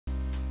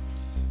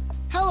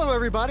Hello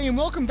everybody and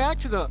welcome back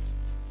to the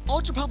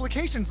Ultra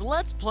Publications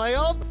Let's Play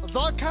of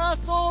The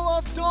Castle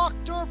of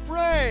Dr.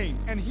 Brain.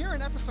 And here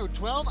in episode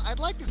 12, I'd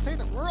like to say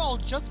that we're all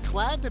just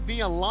glad to be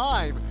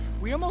alive.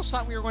 We almost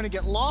thought we were going to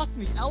get lost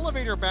in the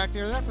elevator back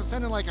there and have to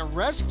send in like a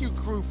rescue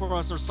crew for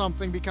us or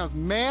something because,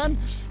 man,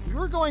 we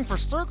were going for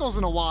circles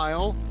in a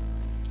while.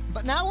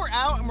 But now we're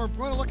out and we're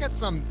going to look at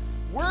some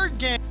word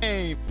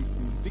games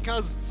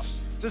because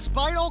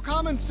despite all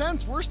common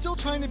sense, we're still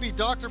trying to be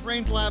Dr.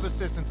 Brain's lab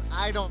assistants.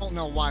 I don't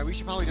know why. We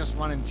should probably just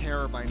run in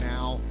terror by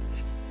now.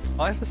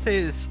 All I have to say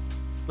is,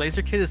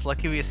 Laser Kid is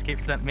lucky we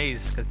escaped from that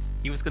maze, because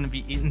he was going to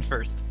be eaten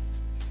first.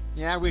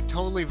 Yeah, we'd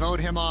totally vote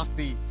him off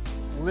the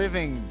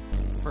living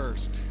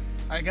first.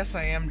 I guess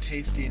I am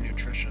tasty and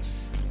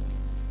nutritious.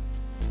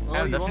 Well, I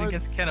have you nothing are,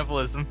 against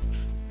cannibalism.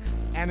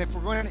 and if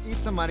we're going to eat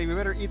somebody, we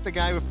better eat the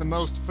guy with the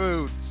most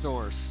food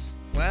source.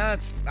 Well,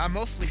 I'm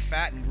mostly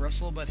fat and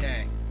gristle, but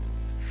hey.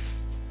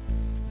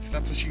 If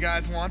that's what you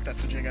guys want,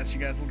 that's what I guess you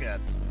guys will get.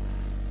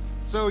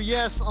 So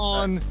yes,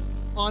 on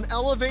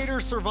Elevator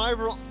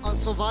Survival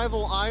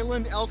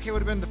Island, LK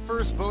would have been the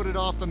first voted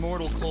off the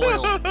mortal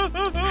coil.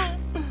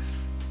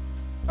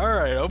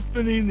 Alright,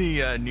 opening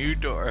the new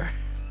door.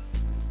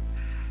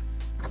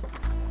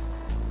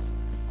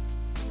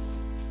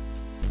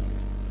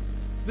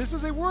 This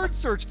is a word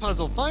search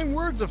puzzle. Find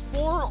words of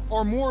 4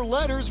 or more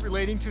letters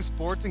relating to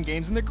sports and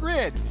games in the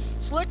grid.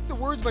 Select the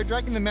words by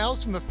dragging the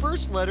mouse from the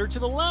first letter to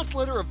the last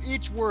letter of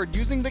each word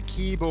using the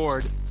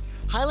keyboard.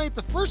 Highlight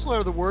the first letter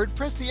of the word,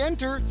 press the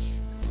enter,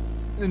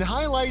 then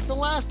highlight the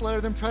last letter,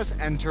 then press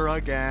enter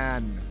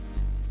again.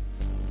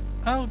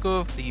 I'll go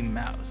with the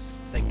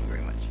mouse. Thank you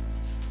very much.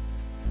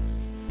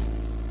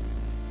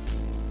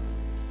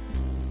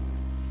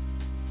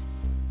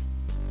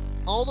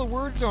 All the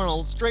words are on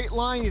a straight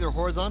line, either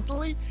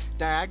horizontally,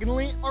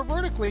 diagonally, or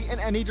vertically in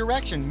any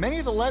direction. Many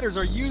of the letters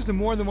are used in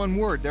more than one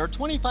word. There are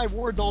 25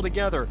 words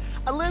altogether.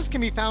 A list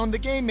can be found in the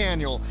game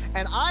manual,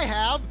 and I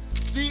have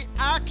the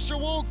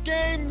actual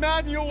game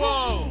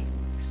manual!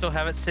 Still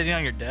have it sitting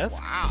on your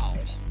desk? Wow.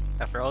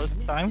 After all this Let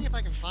me time? see if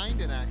I can find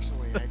it,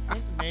 actually. I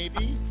think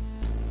maybe,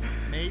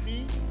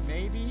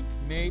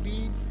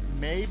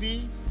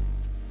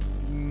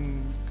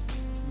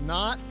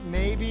 not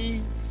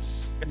maybe,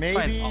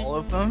 Find all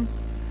of them?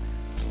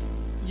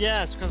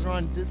 Yes, because we're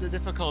on the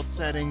difficult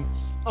setting.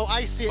 Oh,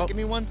 I see it. Oh. Give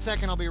me 1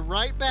 second. I'll be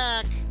right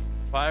back.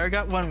 Well, I already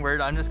got one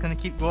word. I'm just going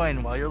to keep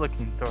going while you're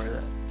looking for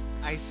that.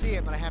 I see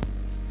it, but I have...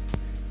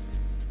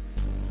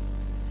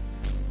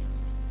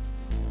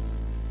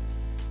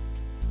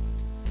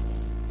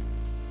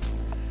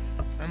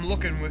 I'm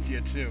looking with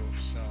you too,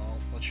 so I'll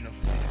let you know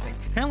if I see anything.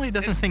 Apparently he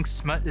doesn't think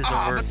smut is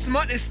a word. But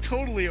smut is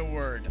totally a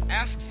word.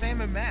 Ask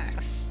Sam and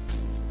Max.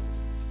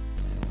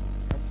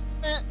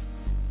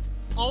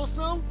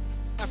 Also,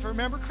 if I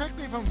remember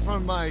correctly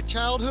from my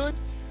childhood,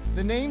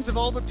 the names of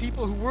all the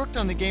people who worked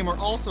on the game are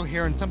also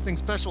here, and something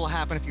special will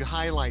happen if you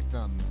highlight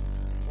them.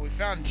 Well, we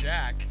found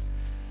Jack.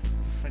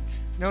 But...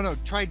 No,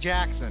 try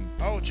Jackson.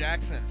 Oh,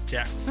 Jackson.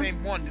 Jackson?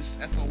 Same one,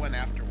 just SON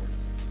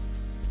afterwards.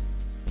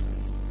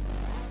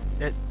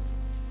 It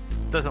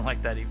doesn't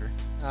like that either.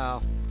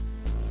 Oh.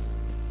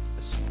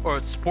 Or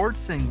it's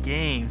sports and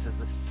games as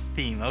the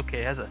theme.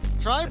 Okay, it has a...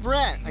 Try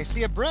Brett. I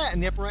see a Brett in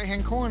the upper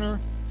right-hand corner.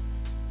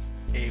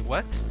 A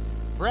what?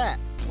 Brett.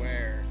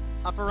 Where?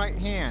 Upper right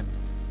hand.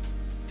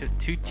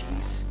 Two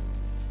T's?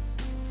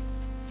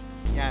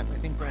 Yeah, I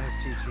think Brett has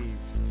 2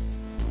 T's.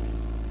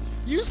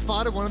 You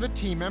spotted one of the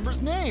team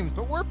members' names,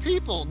 but we're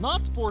people,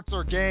 not sports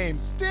or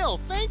games. Still,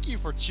 thank you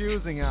for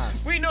choosing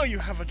us. We know you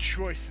have a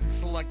choice in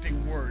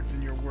selecting words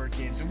in your word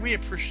games, and we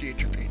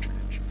appreciate your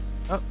patronage.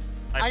 Oh,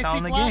 I see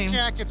found the game.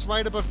 blackjack. It's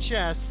right above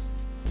chess.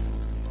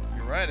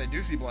 You're right, I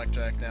do see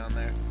blackjack down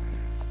there.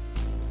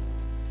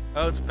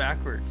 Oh, it's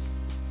backwards.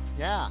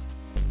 Yeah.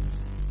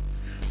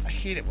 I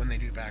hate it when they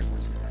do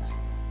backwards words.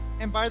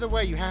 And by the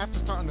way, you have to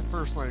start on the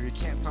first letter. You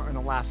can't start on the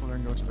last letter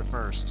and go to the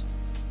first.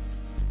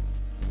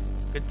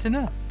 Good to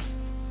know.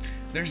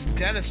 There's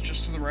Dennis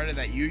just to the right of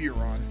that U you're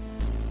on.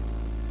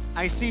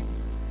 I see,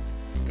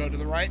 Go to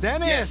the right?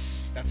 Dennis!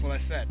 Yes, that's what I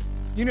said.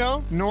 you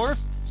know,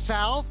 north,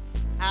 south,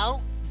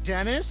 out,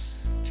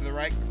 Dennis. To the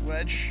right,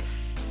 wedge.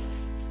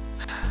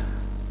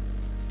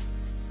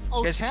 Oh,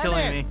 You guys are killing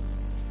tennis.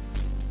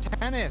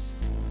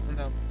 Tennis. Oh,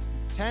 no.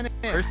 Tennis.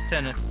 First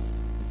tennis.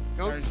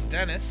 Go. There's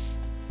Dennis.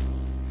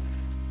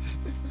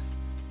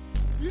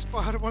 You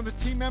spotted one of the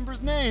team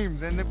members'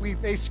 names, and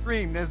they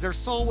screamed as their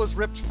soul was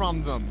ripped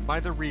from them by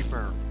the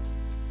Reaper.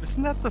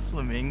 Isn't that the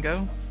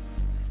flamingo?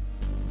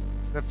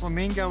 The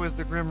flamingo is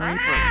the Grim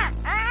Reaper.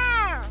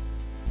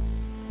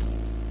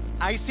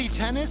 I see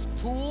tennis,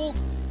 pool,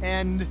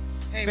 and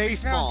Hey,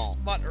 baseball. we found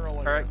smut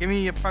earlier. Alright, give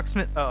me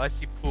approximate... Oh, I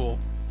see pool.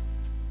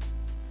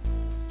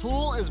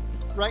 Pool is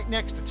right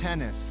next to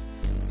tennis.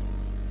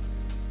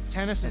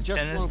 Tennis is And just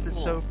tennis below is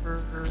pool.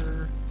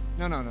 over...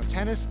 No.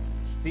 Tennis.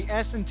 The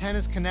S in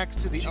tennis connects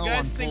to the Do O you on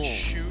guys think pool.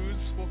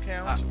 shoes will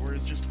count, or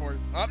is just horse?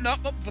 Oh, no,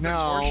 but there's No.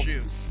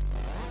 horseshoes.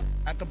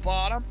 At the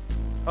bottom?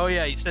 Oh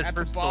yeah, you said At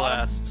the first to bottom?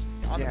 last.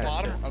 On Yes. the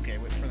bottom? Okay,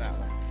 wait for that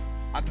one.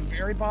 At the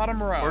very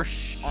bottom row,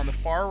 on the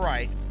far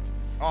right,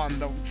 on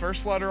the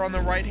first letter on the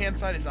right-hand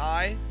side is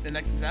I, the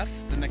next is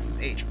F, the next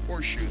is H.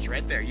 Horseshoes,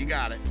 right there. You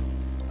got it.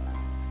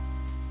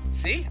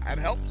 See? I'm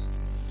helpful.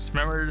 Just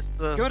remember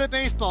the... Go to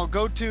baseball.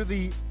 Go to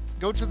the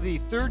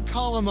third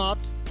column up,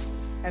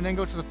 and then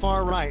go to the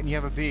far right, and you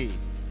have a B.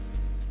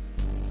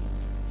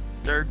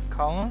 Third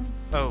column?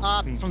 Oh,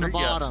 Up from the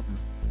bottom.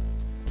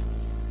 Yeah.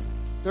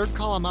 Third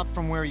column up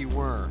from where you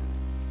were.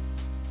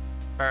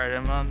 Alright,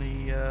 I'm on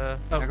the,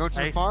 now go to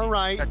the far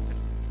right. Gotcha.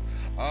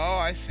 Oh,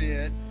 I see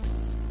it.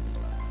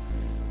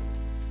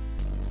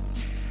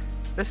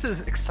 This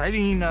is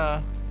exciting,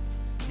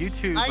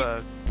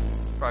 YouTube,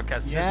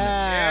 broadcast. Yeah,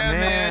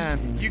 man.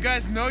 You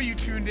guys know you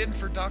tuned in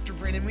for Dr.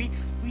 Brain, and we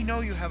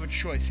know you have a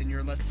choice in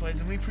your Let's Plays,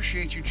 and we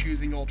appreciate you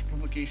choosing Ultra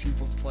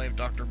Publications Let's Play of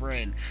Dr.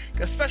 Brain,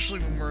 especially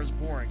when we're as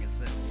boring as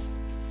this.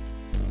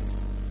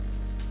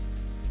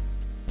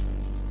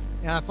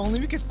 Yeah, if only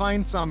we could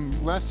find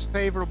some less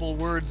favorable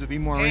words, it'd be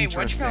more interesting. Hey,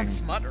 Wedge found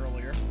smut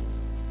earlier.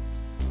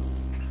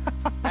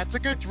 That's a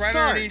good It's right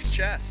start. underneath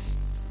chess.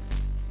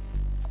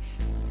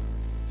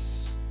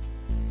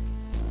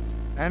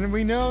 And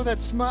we know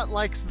that smut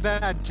likes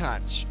bad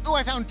touch. Oh,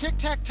 I found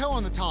tic-tac-toe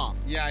on the top.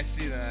 Yeah, I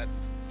see that.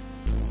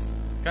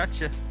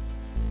 Gotcha.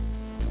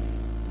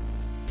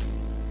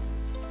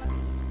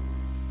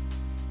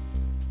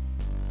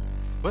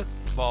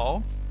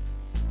 Football.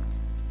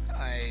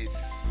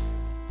 Nice.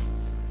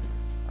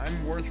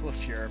 I'm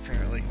worthless here,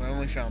 apparently, because I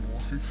only found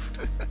one.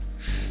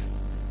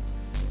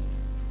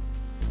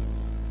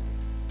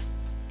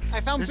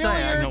 I found There's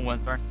billiards. diagonal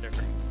ones, aren't there?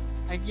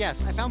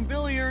 Yes, I found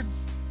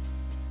billiards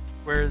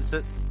Where is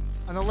it?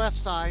 on the left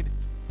side,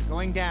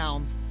 going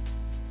down.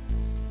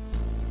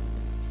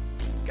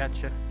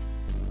 Gotcha.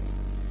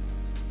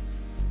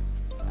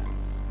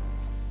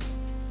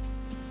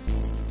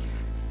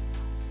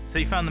 So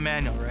you found the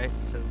manual, right?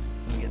 So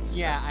let me get this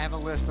Yeah, stuff. I have a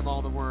list of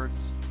all the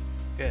words.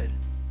 Good.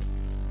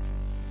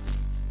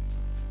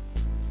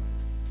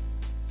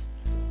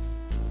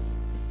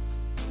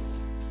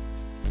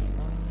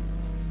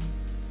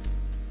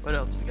 What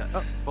else we got?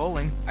 Oh,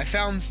 bowling. I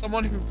found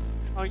someone who...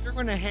 Oh, you're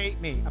going to hate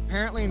me.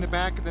 Apparently in the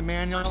back of the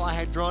manual, I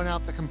had drawn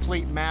out the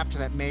complete map to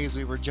that maze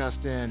we were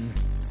just in.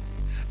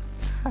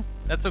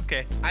 That's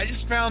okay. I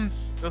just found...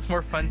 It was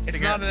more fun.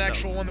 It's not an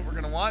actual one that we're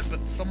going to want, but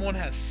someone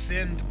has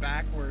sinned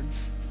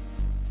backwards.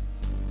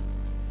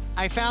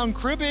 I found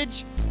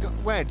cribbage.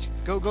 Wedge,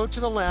 go to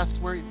the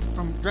left,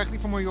 directly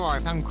from where you are. I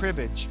found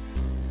cribbage.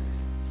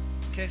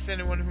 In case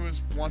anyone who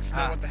wants to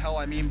know what the hell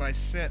I mean by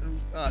sinned,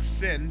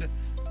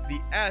 the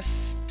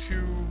S 2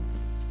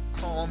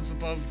 columns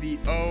above the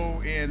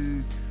O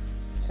in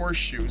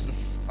horseshoes,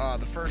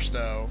 the first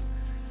O,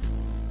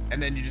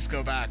 and then you just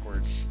go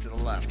backwards to the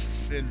left.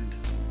 Sinned.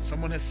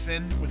 Someone has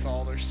sinned with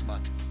all their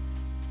smut.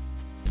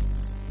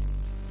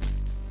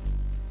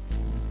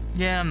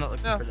 Yeah, I'm not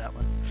looking for that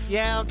one.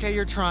 Yeah, okay,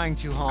 you're trying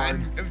too hard.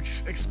 I'm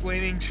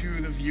explaining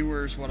to the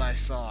viewers what I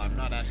saw. I'm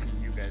not asking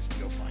you guys to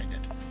go find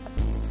it.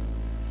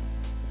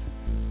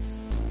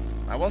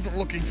 I wasn't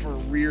looking for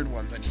weird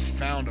ones, I just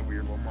found a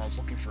weird one while I was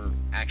looking for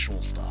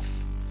actual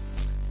stuff.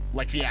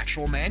 Like the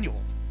actual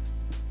manual.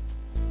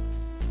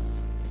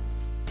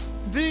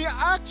 The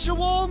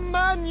actual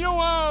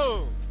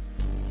manual!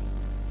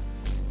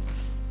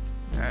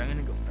 Alright, I'm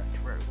gonna go back to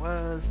where it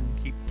was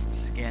and keep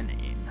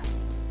scanning.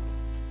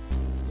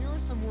 Here are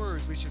some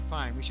words we should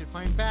find. We should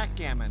find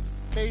backgammon,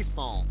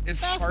 baseball, Is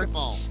basketball,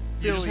 hearts...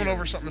 You just went over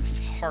billiards. something that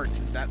says hearts.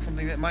 Is that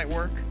something that might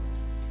work?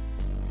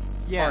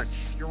 Yes,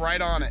 Hearts. You're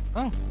right on it.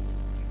 Oh,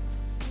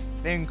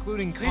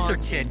 including Laser card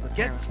Kid games,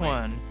 gets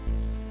apparently. one.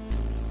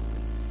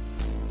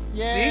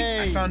 Yay! See?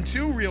 I found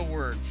 2 real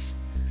words.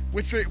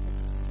 With the...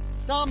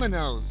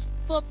 Dominoes,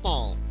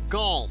 football,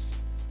 golf,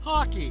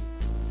 hockey,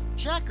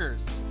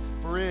 checkers,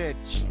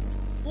 bridge,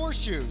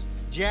 horseshoes,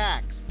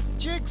 jacks,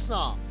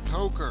 jigsaw,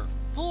 poker,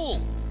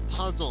 pool,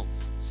 puzzle,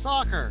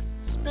 soccer,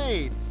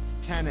 spades,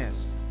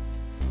 tennis.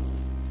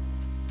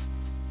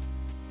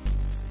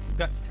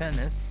 Got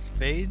tennis,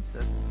 spades,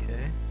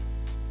 okay.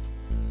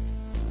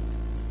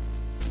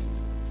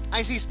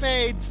 I see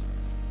spades.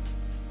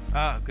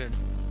 Ah, good.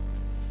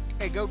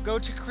 Okay, go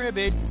to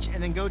cribbage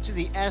and then go to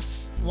the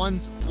S, one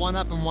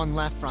up and one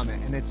left from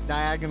it, and it's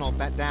diagonal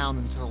down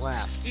and to the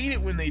left. Hate it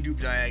when they do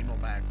diagonal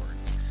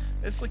backwards.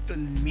 It's like the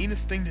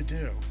meanest thing to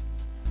do.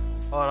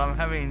 Oh, I'm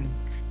having...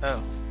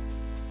 Oh.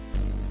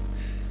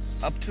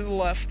 Up to the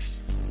left.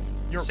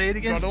 Say it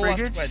again, Go to the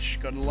left, Friggage. Wedge.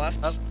 Go to the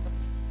left. Up.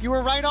 You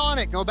were right on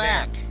it. Go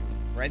back. There.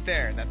 Right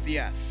there. That's the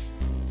S.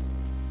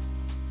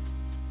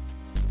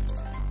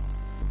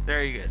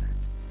 Very good.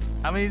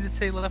 How many did it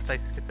say left? I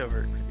skipped over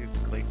it pretty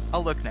quickly.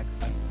 I'll look next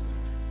time.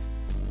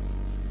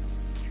 Just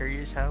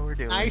curious how we're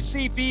doing. I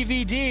see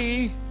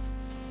BVD.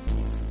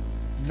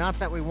 Not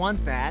that we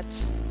want that.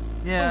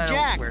 Yeah, Oh, I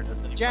don't wear Jax. those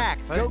anymore.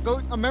 Jax. What? Go.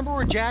 Remember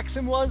where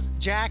Jackson was?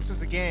 Jax is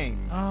the game.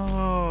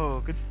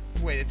 Oh, good.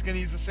 Wait, it's gonna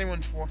use the same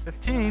one twice.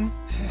 15.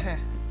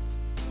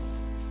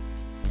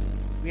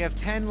 We have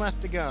 10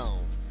 left to go.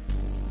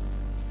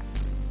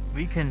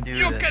 We can do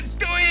You this. can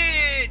do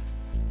it!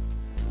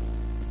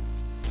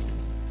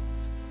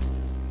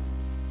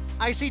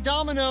 I see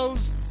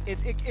Domino's.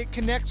 It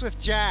connects with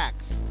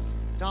Jack's.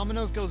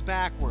 Domino's goes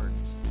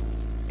backwards.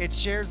 It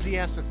shares the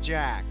S with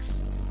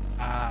Jack's.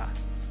 Ah.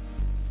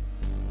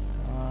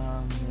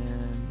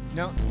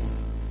 No.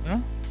 Huh?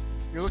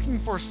 You're looking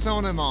for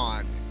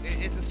Sonamon.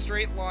 It's a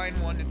straight line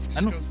one. It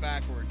just goes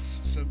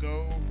backwards. So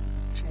go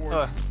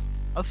towards.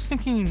 I was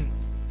thinking.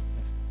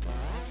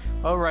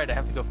 Oh right, I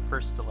have to go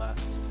first to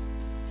last.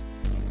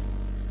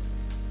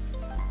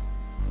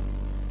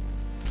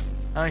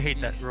 I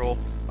hate that rule.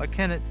 Why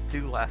can't it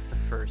do last to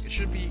first? It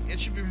should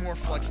be more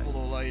flexible to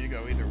allow you to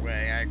go either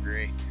way. I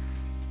agree.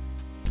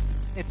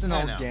 It's an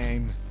old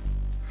game.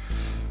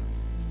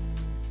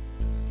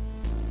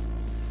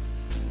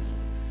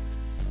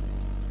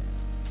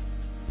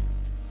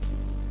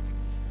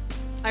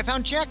 I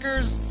found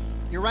checkers.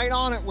 You're right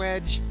on it,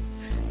 Wedge.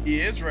 He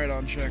is right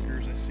on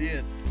checkers. I see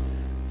it.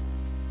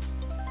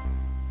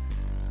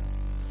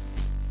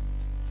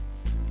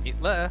 8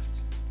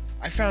 left.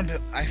 I found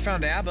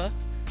ABBA.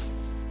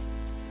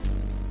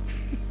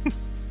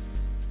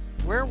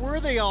 Where were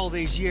they all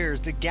these years?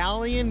 Did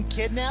Galleon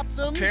kidnap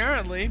them?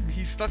 Apparently,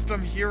 he stuck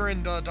them here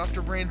in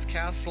Dr. Brain's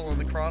castle in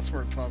the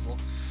crossword puzzle.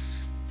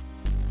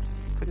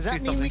 Does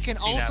that mean we can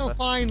also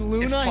find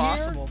Luna It's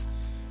possible. here?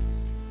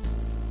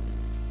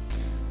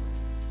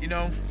 You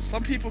know,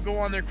 some people go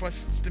on their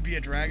quests to be a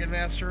dragon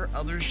master,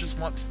 others just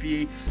want to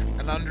be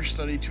an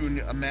understudy to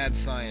a mad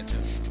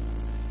scientist.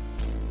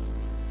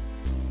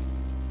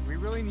 We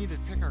really need to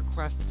pick our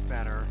quests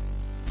better.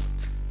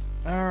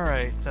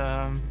 Alright,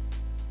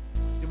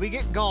 Did we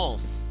get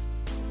golf?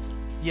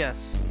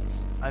 yes.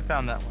 I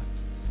found that one.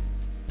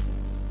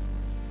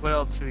 What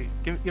else do we...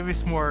 Give me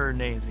some more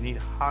names. We need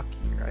hockey,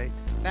 right?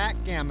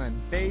 Backgammon,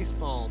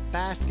 baseball,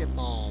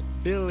 basketball,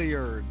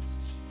 billiards,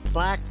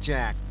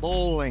 blackjack,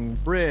 bowling,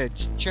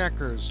 bridge,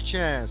 checkers,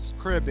 chess,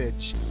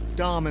 cribbage,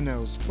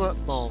 dominoes,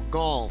 football,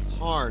 golf,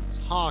 hearts,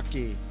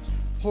 hockey,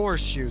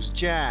 horseshoes,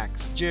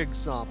 jacks,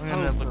 jigsaw, I'm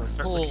gonna poker,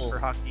 start looking pool. for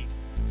hockey.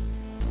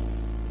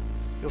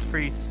 Feel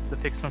free to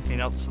pick something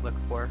else to look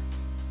for.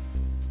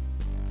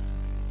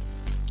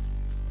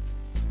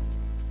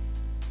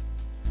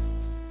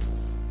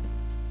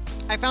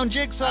 I found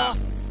jigsaw.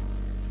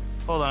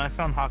 Hold on, I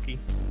found hockey.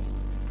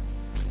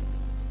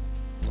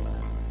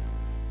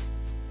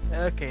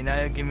 Okay,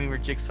 now give me where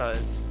jigsaw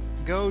is.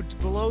 Go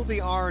below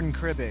the R in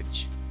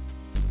cribbage,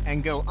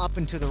 and go up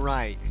and to the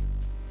right.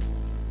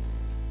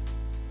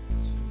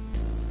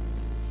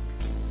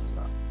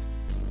 So.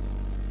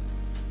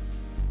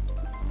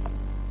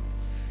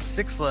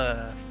 6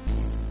 left.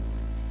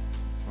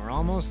 We're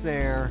almost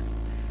there.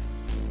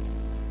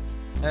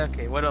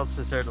 Okay, what else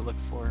is there to look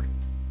for?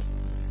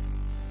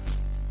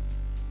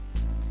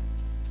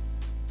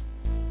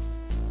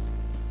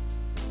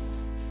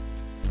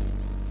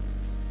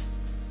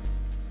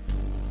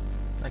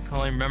 I can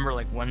only remember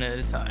like one at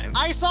a time.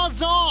 I saw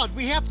Zod.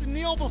 We have to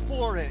kneel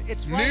before it.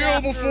 It's right Kneel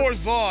after... before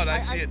Zod. I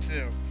see it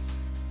too.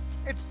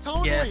 It's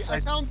totally. Yes, I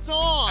found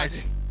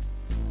Zod.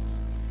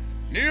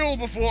 Kneel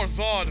before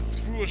Zod,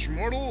 foolish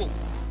mortal.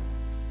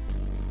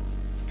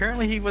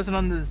 Apparently he wasn't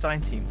on the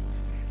design team.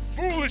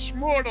 Foolish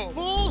mortal.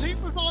 Fool, he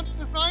was on the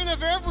design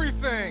of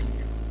everything.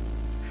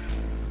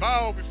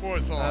 Bow before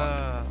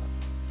Zod.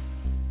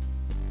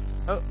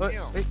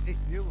 Kneel. Wait,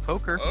 Kneel.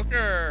 poker.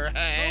 Poker.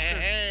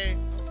 Hey.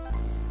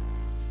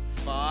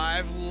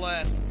 5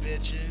 left,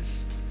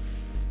 bitches.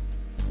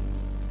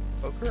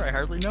 Poker? I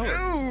hardly know it.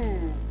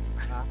 Ooh.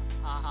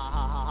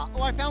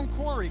 Oh, I found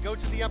Corey. Go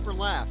to the upper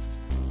left.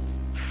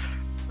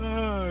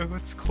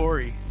 What's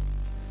Corey?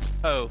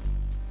 Oh.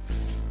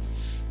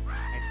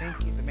 I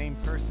think he's the main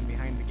person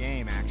behind the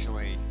game,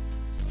 actually.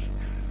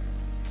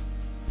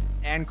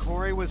 And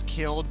Corey was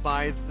killed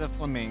by the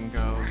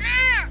flamingos.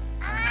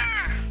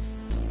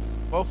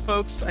 Well,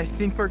 folks, I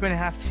think we're going to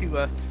have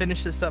to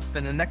finish this up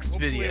in the next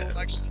Hopefully video. we'll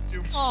actually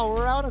do. Oh,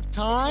 we're out of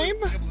time? Hopefully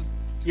we'll be able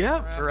to Yeah,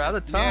 craft we're out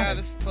of it. time. Yeah,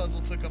 this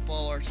puzzle took up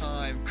all our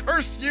time.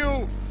 Curse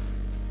you!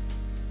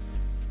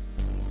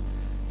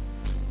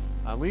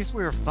 At least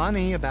we were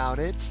funny about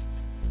it.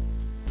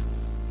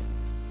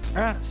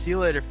 See you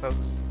later,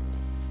 folks.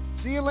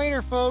 See you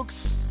later,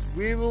 folks.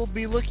 We will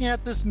be looking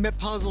at this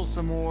puzzle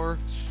some more,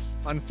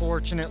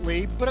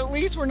 unfortunately, but at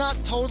least we're not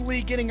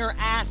totally getting our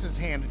asses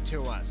handed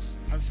to us.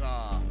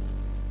 Huzzah.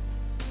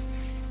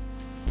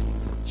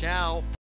 Ciao.